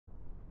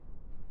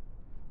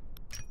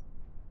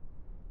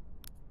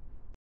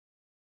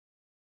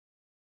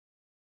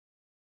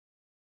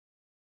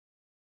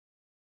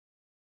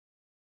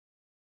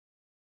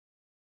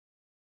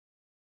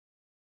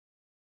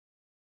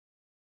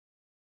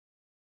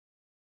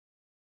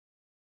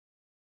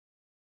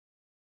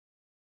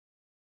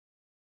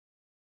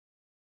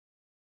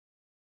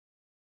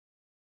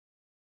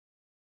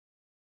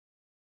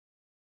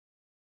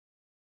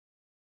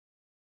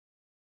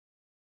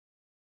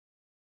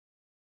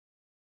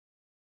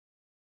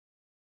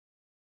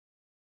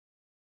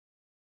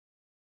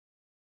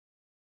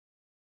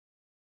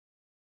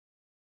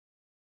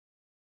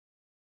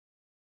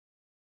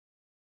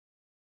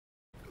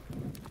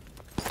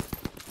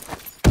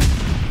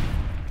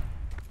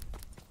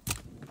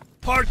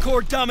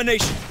Hardcore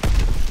domination.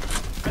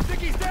 I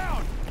think he's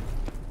down!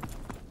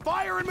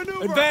 Fire and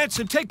maneuver! Advance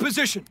and take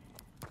position.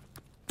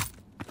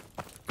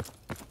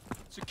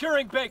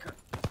 Securing Baker.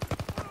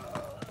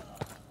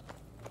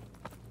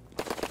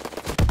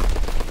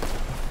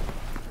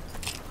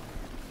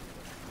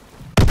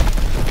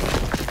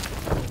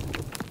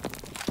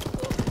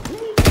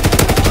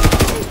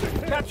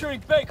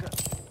 Capturing Baker.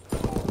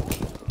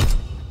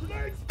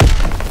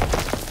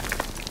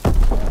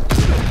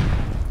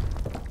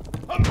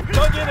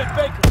 Dug in at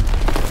Baker.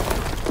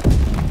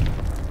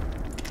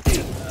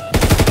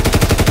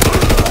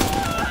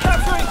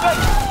 Capturing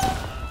Baker.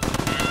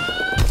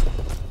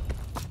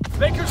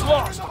 Baker's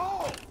lost.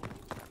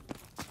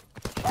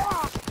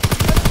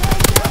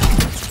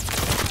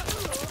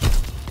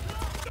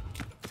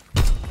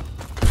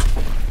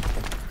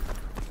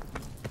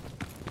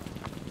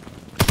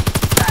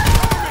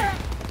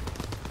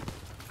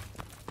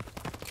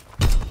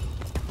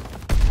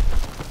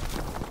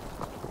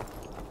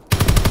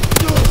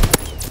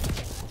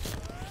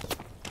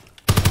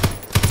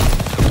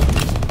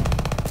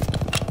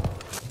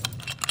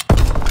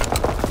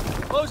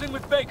 Closing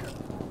with Baker.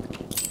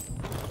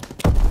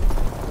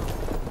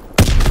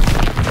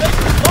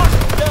 Baker's locked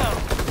him down.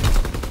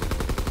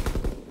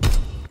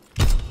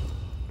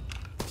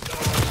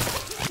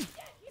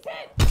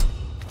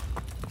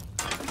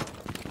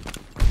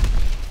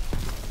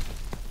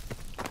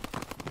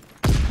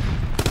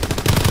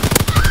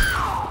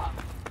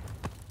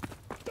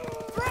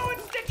 Throwing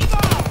sticky ball!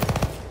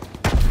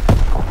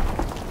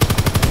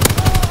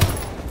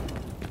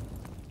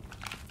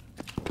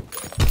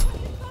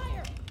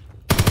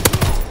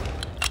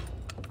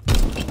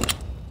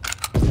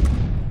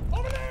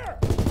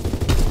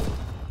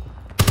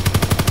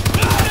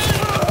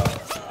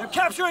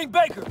 Capturing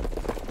Baker!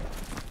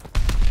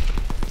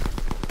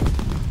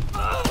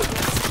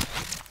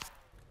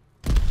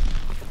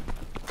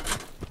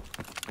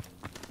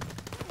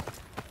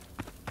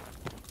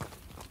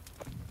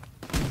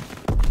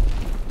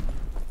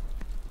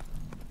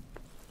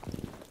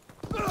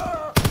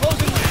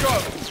 Closing the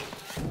Charlie.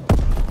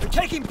 They're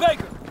taking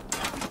Baker!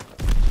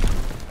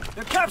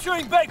 They're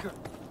capturing Baker!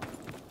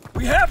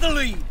 We have the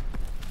lead!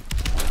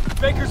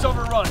 Baker's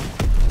overrun.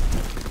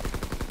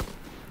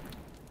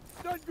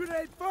 Stun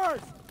grenade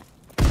first!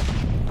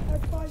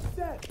 That's my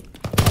set!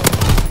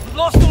 We've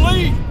lost the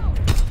lead!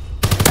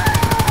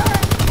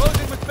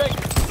 Closing with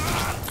Baker.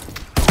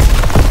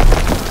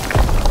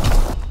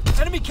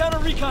 Enemy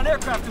counter-recon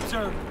aircraft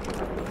observed.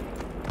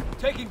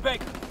 Taking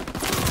Baker.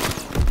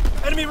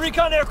 Enemy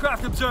recon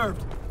aircraft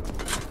observed.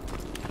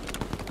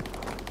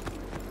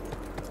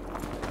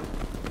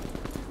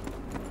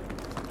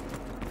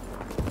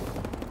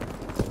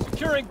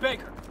 Securing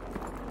Baker.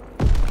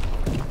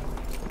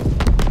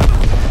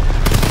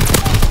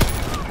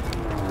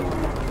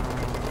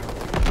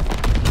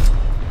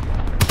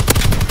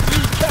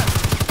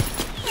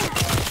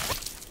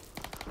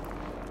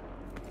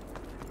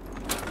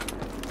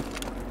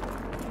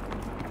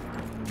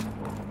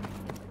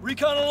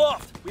 Recon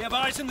aloft. We have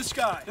eyes in the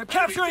sky. They're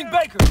capturing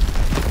Baker.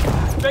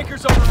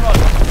 Baker's overrun.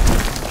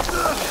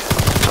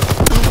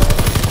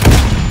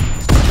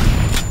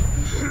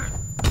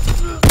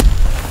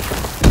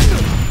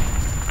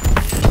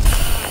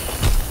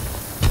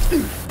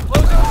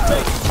 Closing with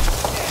Baker.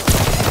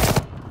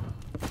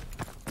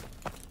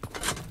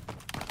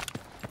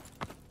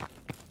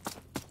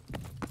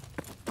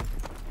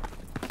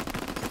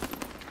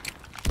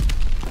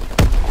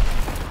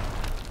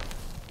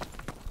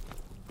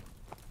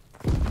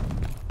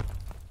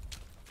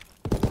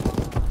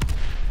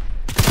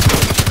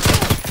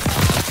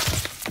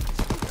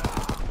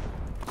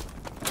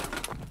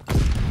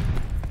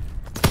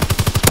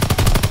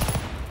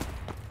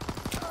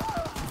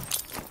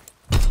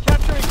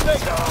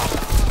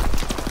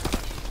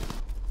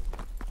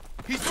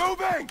 He's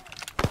moving!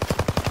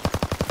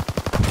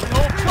 We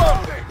hold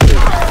Charlie.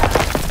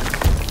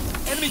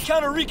 Enemy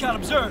counter-recon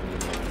observed.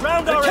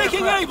 Ground our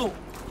taking aircraft. Able!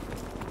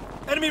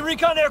 Enemy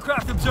recon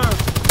aircraft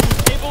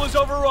observed. Able is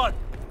overrun.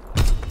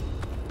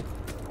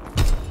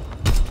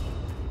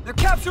 They're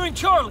capturing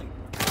Charlie.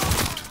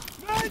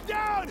 Man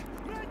down!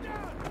 Man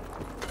down!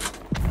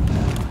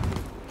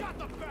 Got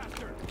the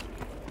bastard!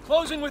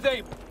 Closing with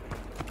Able.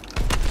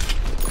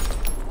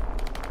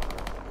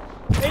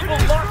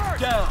 Able locked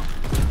down.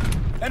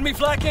 Enemy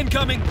flak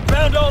incoming.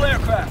 Ground all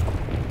aircraft.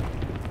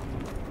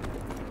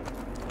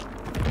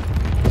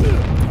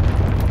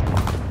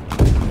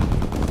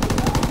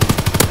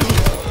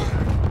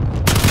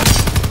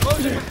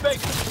 Closing with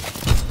Baker.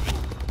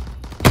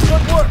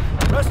 Good work.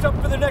 Rest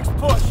up for the next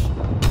push.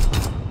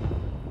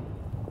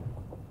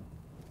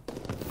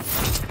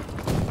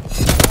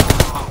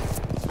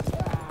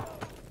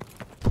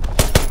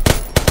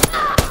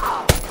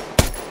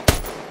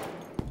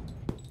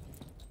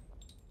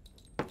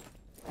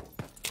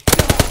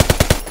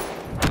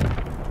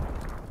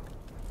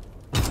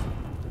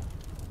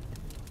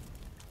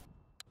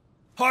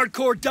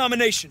 Hardcore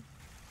domination.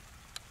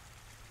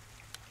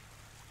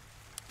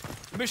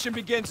 Mission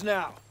begins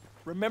now.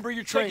 Remember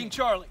your training. Taking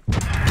Charlie.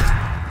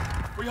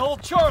 We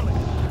hold Charlie.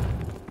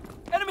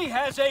 Enemy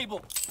has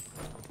Able.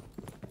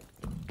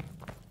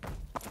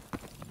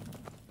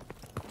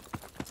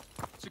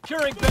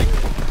 Securing Baker.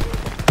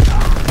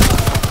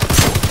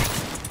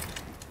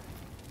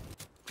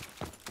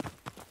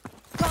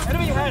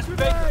 Enemy has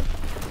Baker.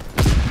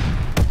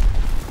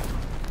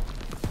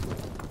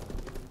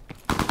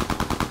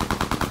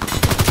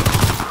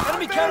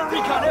 Enemy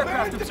counter-recon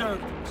aircraft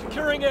observed.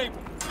 Securing Able.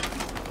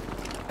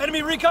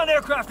 Enemy recon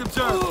aircraft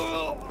observed.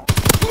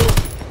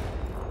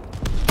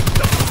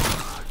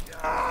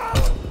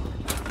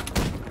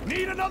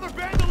 Need another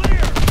bandolier!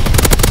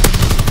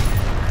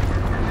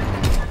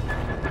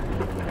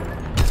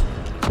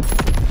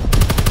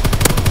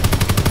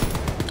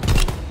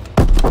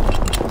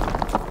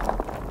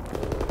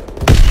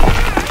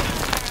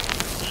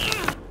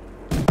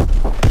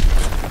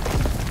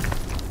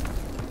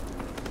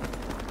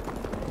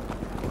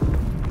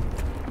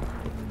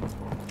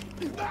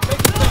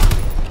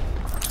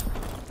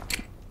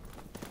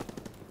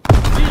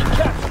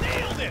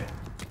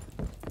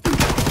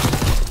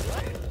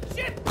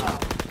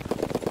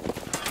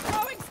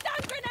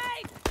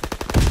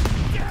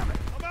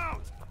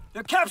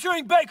 They're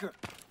capturing Baker!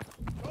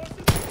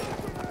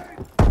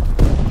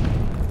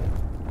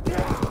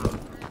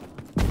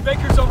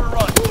 Baker's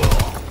overrun.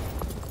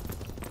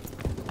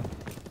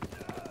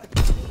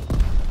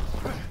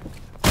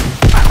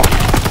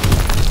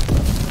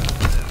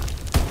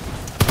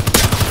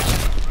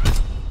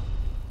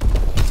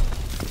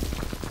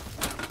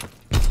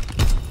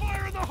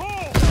 Fire in the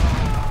hole!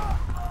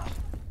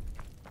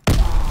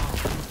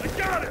 I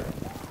got it!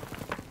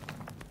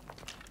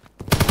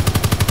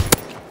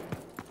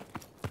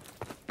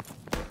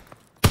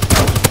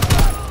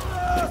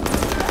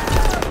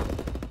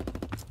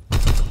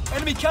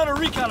 Enemy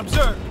counter-recon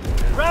observed.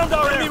 Ground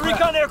our enemy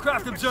recon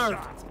aircraft observed.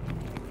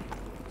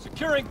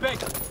 Securing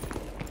Baker.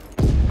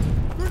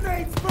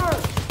 Grenades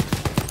first!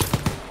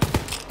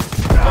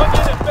 Plug in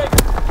at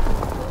Baker.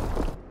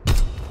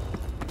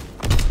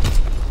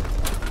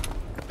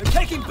 They're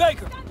taking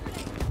Baker.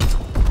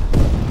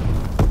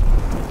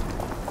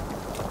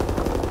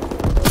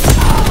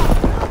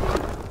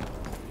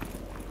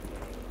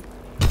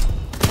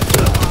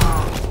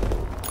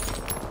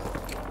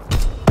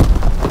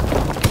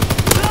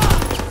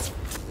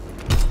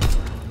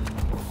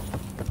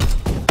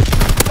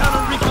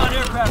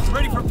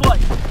 Ready for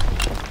flight.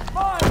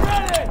 Fine,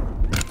 ready!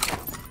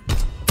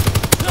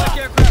 Black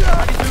aircraft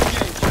ready to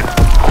engage.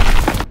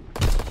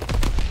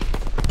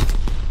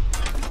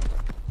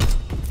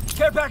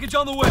 Care package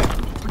on the way.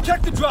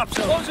 Protect the drop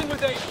zone. Closing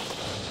with 8.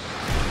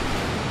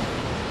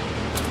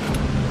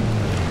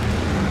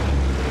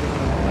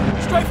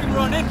 Strafing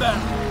run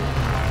inbound.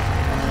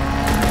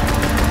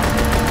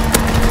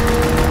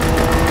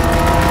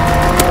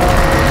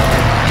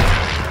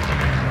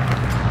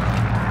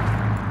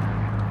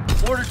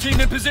 Order team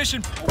in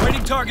position,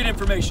 awaiting target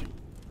information.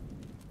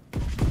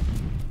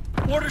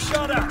 Order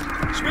shot out,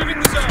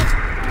 sweeping the zone.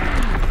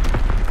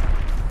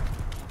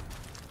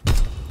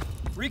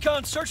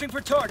 Recon searching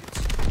for targets.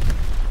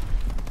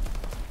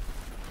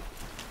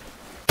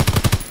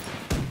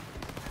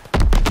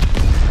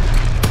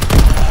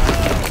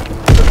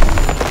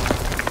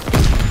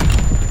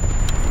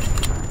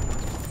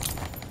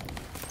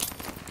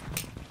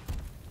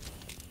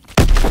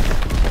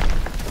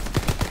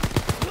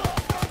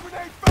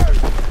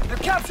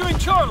 Capturing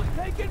Charlie!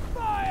 Taking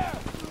fire!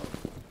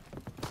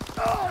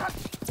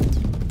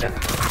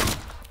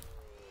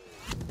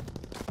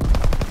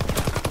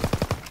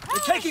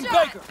 They're taking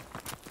Baker!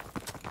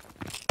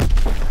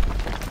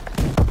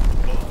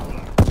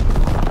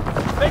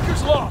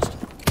 Baker's lost!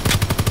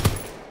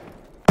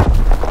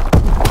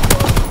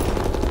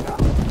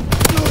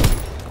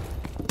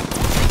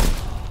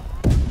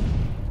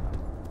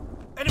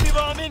 Enemy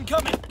bomb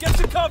incoming! Get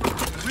to cover!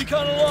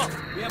 Recon aloft!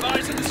 We have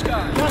eyes in the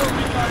sky! Counter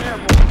recon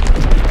airborne!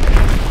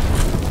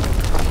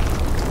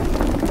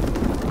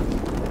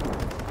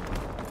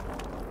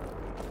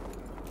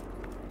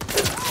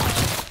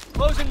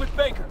 Closing with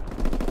Baker.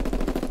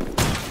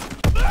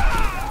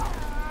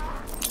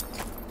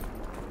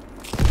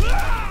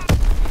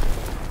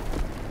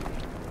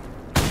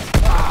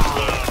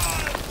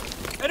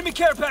 Enemy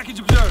care package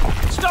observed.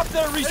 Stop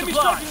their resupply. Enemy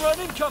striking run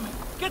incoming.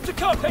 Get to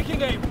cover.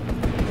 Taking aim.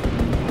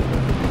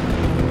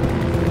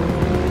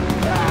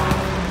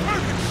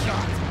 Perfect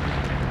shot!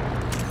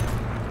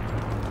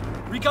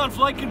 Recon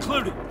flight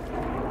concluded.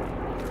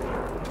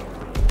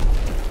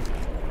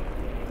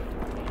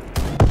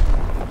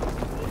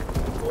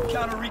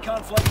 Counter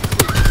recon flight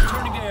complete.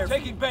 Returning to air.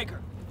 Taking Baker.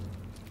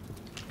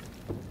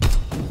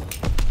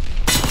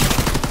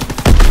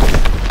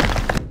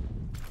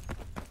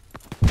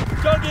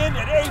 Dug in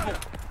and able.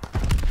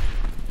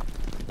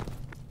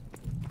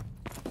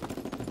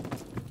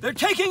 They're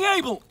taking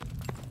Able.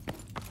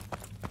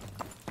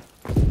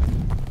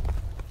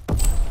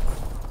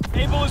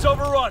 Able is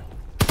overrun.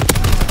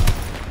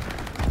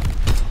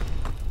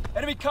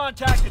 Enemy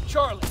contact at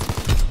Charlie.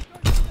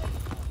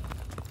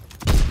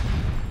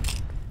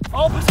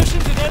 All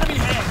positions in enemy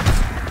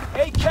hands.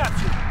 A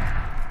captured.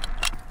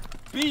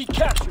 B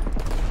captured.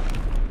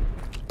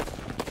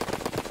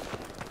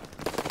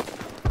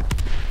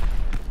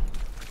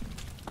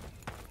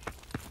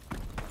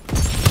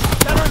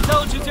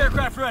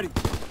 ready.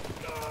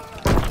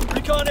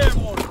 Recon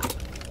airborne.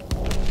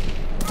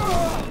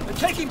 They're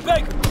taking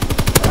Baker.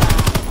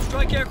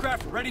 Strike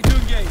aircraft ready to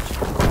engage.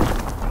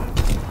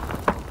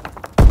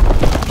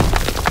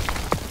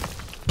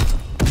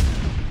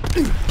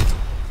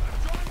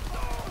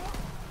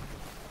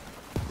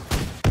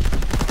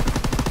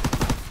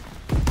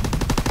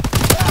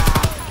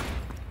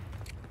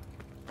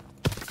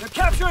 They're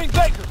capturing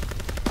Baker.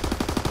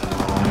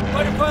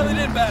 Fighter pilot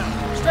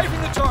inbound.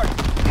 Strafing the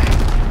target.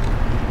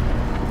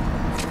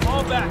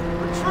 Fall back.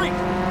 Retreat.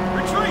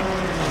 Retreat.